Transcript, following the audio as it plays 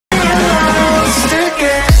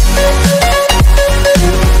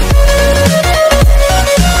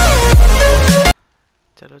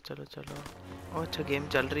चलो चलो। ओ अच्छा गेम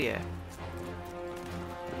चल रही है।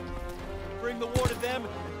 Bring the war to them,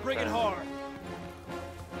 bring it hard.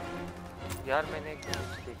 यार मैंने एक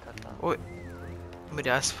कुछ देखा था। ओए मेरे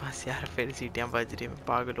आसपास यार फिर सीटियां बज रही हैं, मैं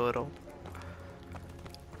पागल हो रहा हूँ।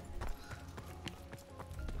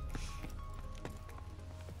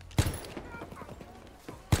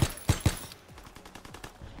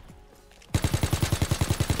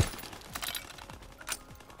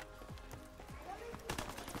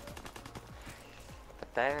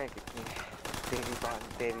 पता है मैं कितनी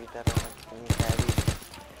तेरी तरह मैं कितनी सारी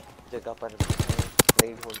जगह पर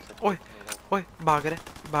नहीं ढूंढ सकता। ओए ओए भागता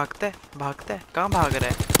है कहाँ भाग रहा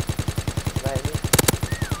है?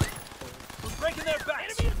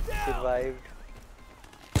 Survived.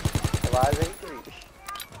 आवाज आई कोई?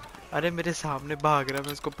 अरे मेरे सामने भाग रहा है,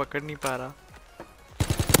 मैं उसको पकड़ नहीं पा रहा।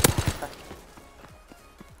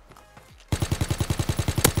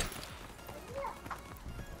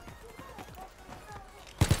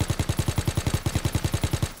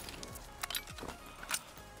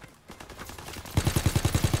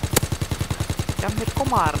 क्या मेरे को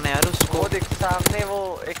मारना है यार उसको? वो देख सामने वो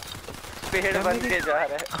एक पेड़ बन के जा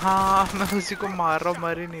रहा है। हाँ मैं उसी को मार रहा हूँ,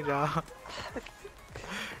 मर ही नहीं रहा।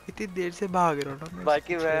 इतनी देर से भाग रहा हूँ ना मैं।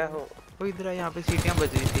 बाकी मैं हूँ। वो इधर यहाँ पे सीटियाँ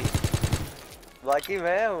बज रही थी। बाकी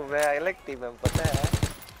मैं हूँ, मैं अलग टीम में, पता है।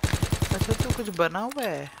 अच्छा तू कुछ बना हुआ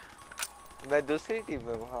है? मैं दूसरी टीम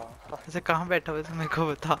में हूँ। हाँ अच्छा कहाँ बैठा हुआ है मेरे को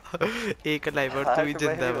बता। एक लाइव और तू ही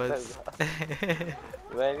जिंदा है बस।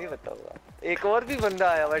 मैं नहीं बताऊंगा। एक और भी बंदा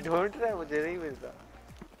आया, मैं ढूंढ रहा है, मुझे नहीं मिल रहा।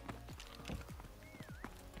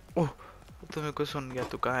 ओह तू मेरे को सुन गया,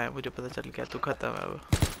 तू कहाँ है मुझे पता चल गया, तू खत्म है अब।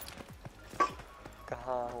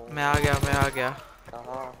 कहाँ हूँ? मैं आ गया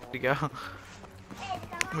कहाँ हूँ? क्या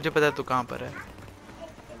मुझे पता है तू कहाँ पर है।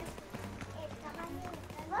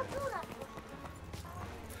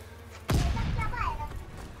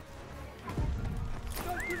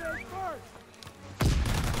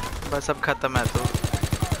 बस अब खत्म है तू।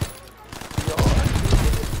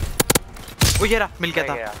 ओ ये रहा, मिल गया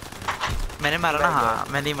था। मैंने मारा ना? हाँ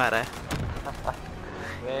मैंने ही मारा है।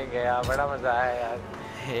 मैं गया, बड़ा मजा आया यार।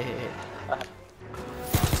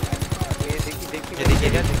 ये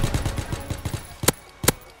देखिए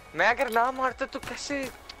मैं अगर ना मारता तो कैसे?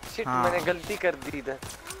 शिट हाँ। मैंने गलती कर दी इधर।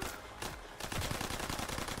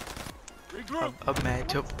 अब मैं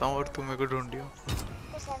छुपता हूँ और तू मेरे को ढूंढियो।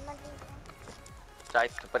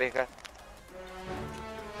 राइट पर एक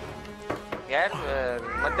यार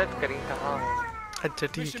मदद करी कहाँ हूँ? अच्छा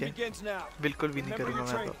ठीक है, बिल्कुल भी नहीं करूँगा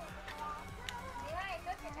मैं तो।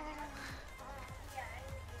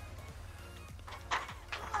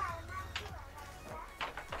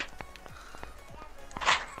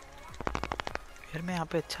 यार मैं यहाँ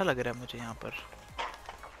पे अच्छा लग रहा है मुझे यहाँ पर।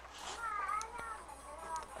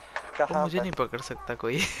 कहाँ मुझे नहीं पकड़ सकता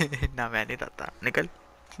कोई। ना मैं नहीं रहता, निकल।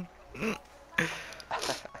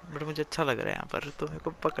 बट मुझे अच्छा लग रहा है यहाँ पर, तो मेरे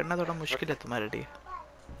को पकड़ना थोड़ा मुश्किल है तुम्हारे लिए।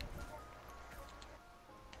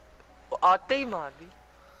 वो आते ही मार दी।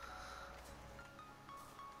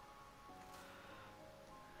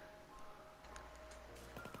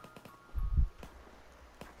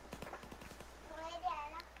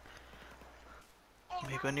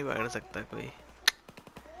 मेरे को नहीं पकड़ सकता कोई,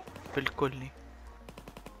 बिल्कुल नहीं।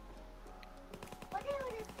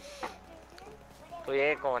 तो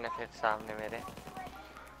ये कौन है फिर सामने मेरे?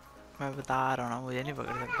 मैं बता रहा हूँ ना, मुझे नहीं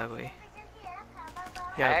पकड़ सकता कोई।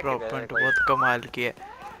 यार प्रॉपर तो बहुत कमाल की है,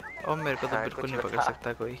 और मेरे को तो बिल्कुल नहीं पकड़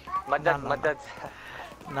सकता कोई। मदद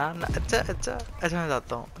ना अच्छा मैं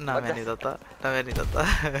जाता हूँ ना, मैं नहीं जाता।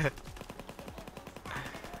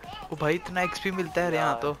 ओ भाई इतना एक्सपी मिलता है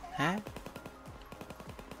यहाँ तो हैं।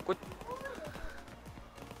 कुछ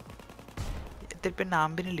तेरे पे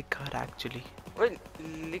नाम भी नहीं लिखा रहा एक्चुअली। ओए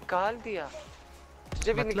निकाल दिया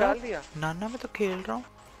तुझे भी, निकाल दिया ना मैं तो खेल रहा हूँ।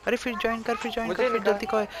 अरे फिर ज्वाइन कर, फिर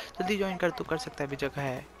जल्दी ज्वाइन कर, तू कर सकता है, अभी जगह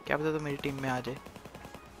है। क्या पता तो मेरी टीम में आ जाए।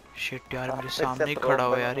 शिट यार मेरे सामने ही खड़ा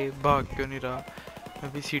हुआ यार, ये भाग क्यों नहीं रहा?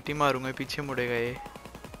 मैं भी सीटी मारूंगा, पीछे मुड़ेगा ये।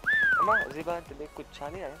 कुछ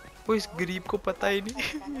नहीं आया। वो इस गरीब को पता ही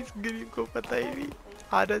नहीं। इस गरीब को पता ही नहीं।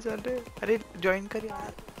 आना चल रहे। अरे ज्वाइन कर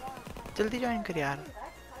यार, जल्दी ज्वाइन कर यार।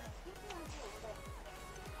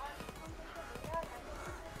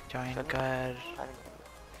 ज्वाइन कर।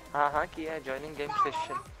 हाँ किया है, joining game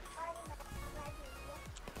session.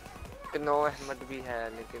 No Ahmad भी है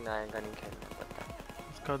लेकिन आएगा नहीं खेलने, पता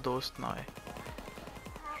उसका दोस्त ना है।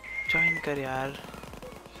 ज्वाइन कर यार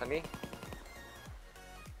सनी।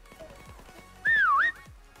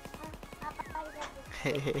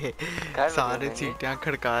 सारे सीटियां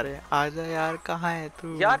खड़का रहे हैं, आजा यार, कहाँ है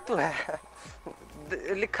तू? यार तू है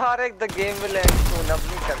लिखा रहा है the game will and soon, अब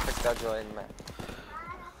नहीं कर सकता ज्वाइन मैं।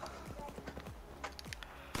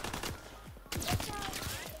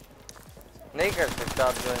 नहीं कर सकता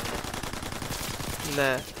आप ज्वाइन।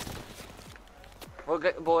 ले वो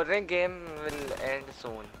बोल रहे हैं गेम विल एंड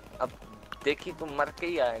सून। अब देखी तुम मर के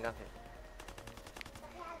ही आएगा फिर।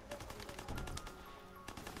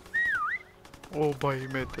 ओ भाई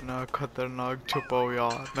मैं इतना खतरनाक छुपा हूँ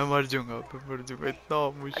यार, मैं मर जाऊंगा इतना अच्छा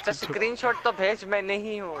मुश्किल छुप। स्क्रीनशॉट तो भेज, मैं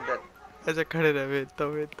नहीं हूँ उधर। अच्छा खड़े रहे,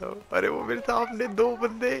 भेजता हूँ। अरे वो मेरे सामने 2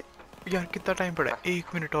 बंदे। यार कितना टाइम पड़ा है,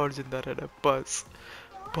 1 मिनट और जिंदा रहना बस।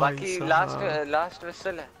 भाई बाकी साहब लास्ट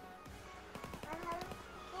विसल है।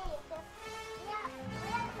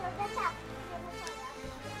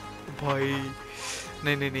 भाई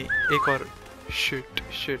नहीं एक और। शिट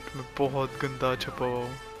मैं बहुत गंदा छुपा हुआ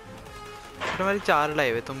हूँ। तुम्हारी 4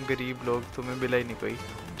 लाइव है, तुम गरीब लोग, तुम्हें मिला ही नहीं कोई।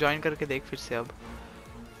 ज्वाइन करके देख फिर से अब।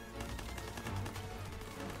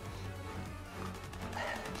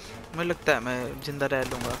 मुझे लगता है मैं जिंदा रह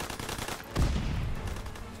लूंगा।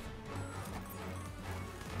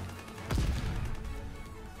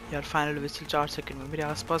 यार फाइनल विसल 4 सेकंड में, मेरे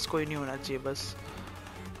आसपास कोई नहीं होना चाहिए बस।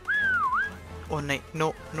 ओ नहीं,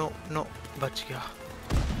 नो बच गया।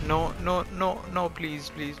 नो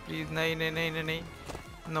प्लीज नहीं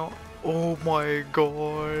नो। ओह माय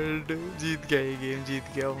गॉड, जीत गया ये गेम, जीत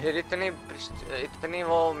गया हूँ। फिर इतनी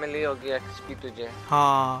वो मिली होगी एक्सपी तुझे।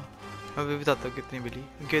 हाँ मैं भी बताता हूँ कितनी मिली।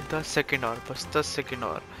 10 सेकंड और, बस 10 सेकंड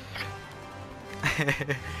और।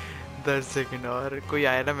 10 सेकंड और, कोई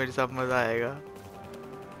आया ना मेरे साथ, मजा आएगा।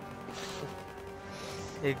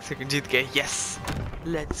 1 सेकंड, जीत गए, यस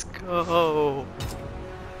लेट्स गो।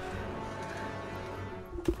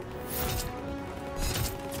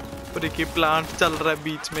 और एक प्लांट चल रहा है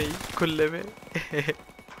बीच में ही, खुले में।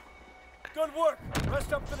 Good work.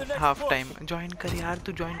 Rest up for the next half push. Time join कर यार,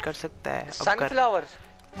 तू ज्वाइन कर सकता है अब कर। सनफ्लावर।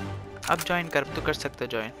 अब ज्वाइन कर, तू कर सकता है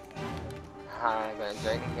ज्वाइन। हाँ मैं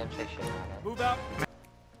joining game session. Move out.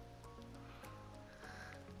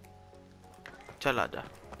 चल आजा।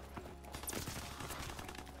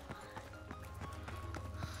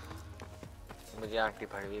 मुझे आंटी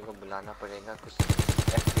भड़वी को बुलाना पड़ेगा, कुछ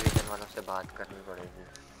एक्टिविजन वालों से बात करनी पड़ेगी।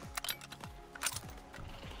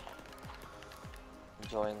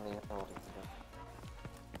 ज्वाइन नहीं हो रही।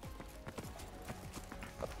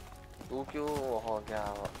 तू क्यों हो गया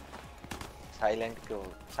साइलेंट, क्यों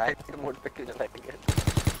साइलेंट मोड पे क्यों चला गया?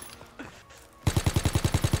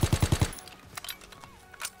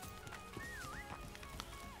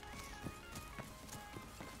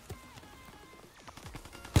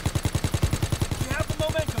 You have the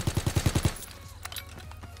momentum.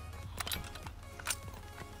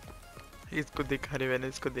 इसको दिखा रहे, मैंने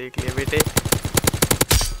इसको देख लिया बेटे।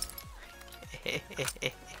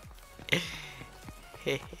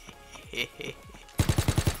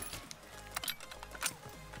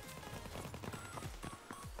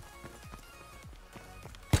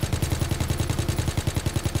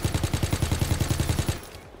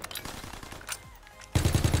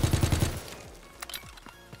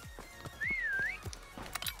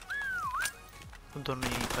 दोनों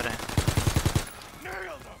यहीं पर हैं।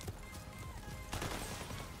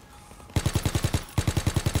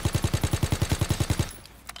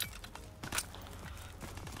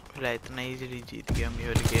 इतना इजीली जीत गया हम ये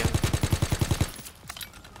वाली गेम।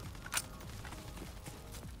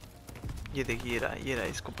 ये देखिए, ये रहा,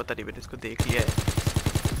 इसको पता नहीं, मैंने इसको देख लिया है।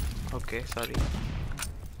 Okay sorry.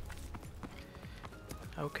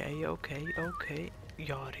 ओके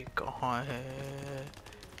यार ये कहाँ है,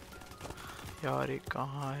 यार ये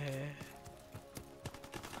कहाँ है?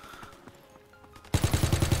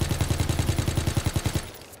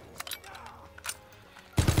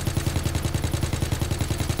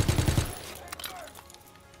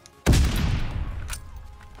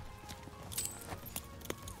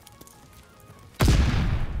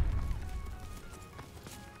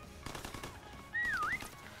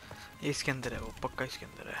 इसके अंदर है वो, पक्का इसके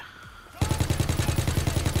अंदर है।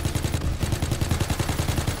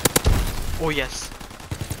 ओ यस,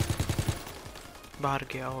 बाहर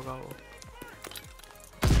गया होगा वो।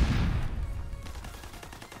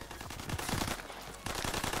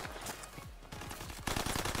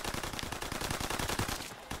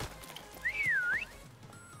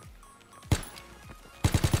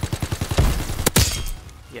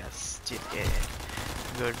 यस जीत गए,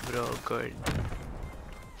 good bro good.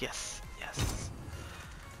 Yes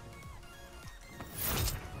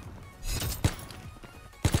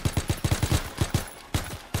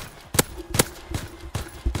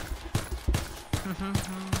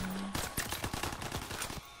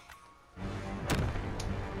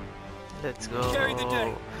let's go. Carry the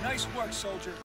day. Nice work, soldier.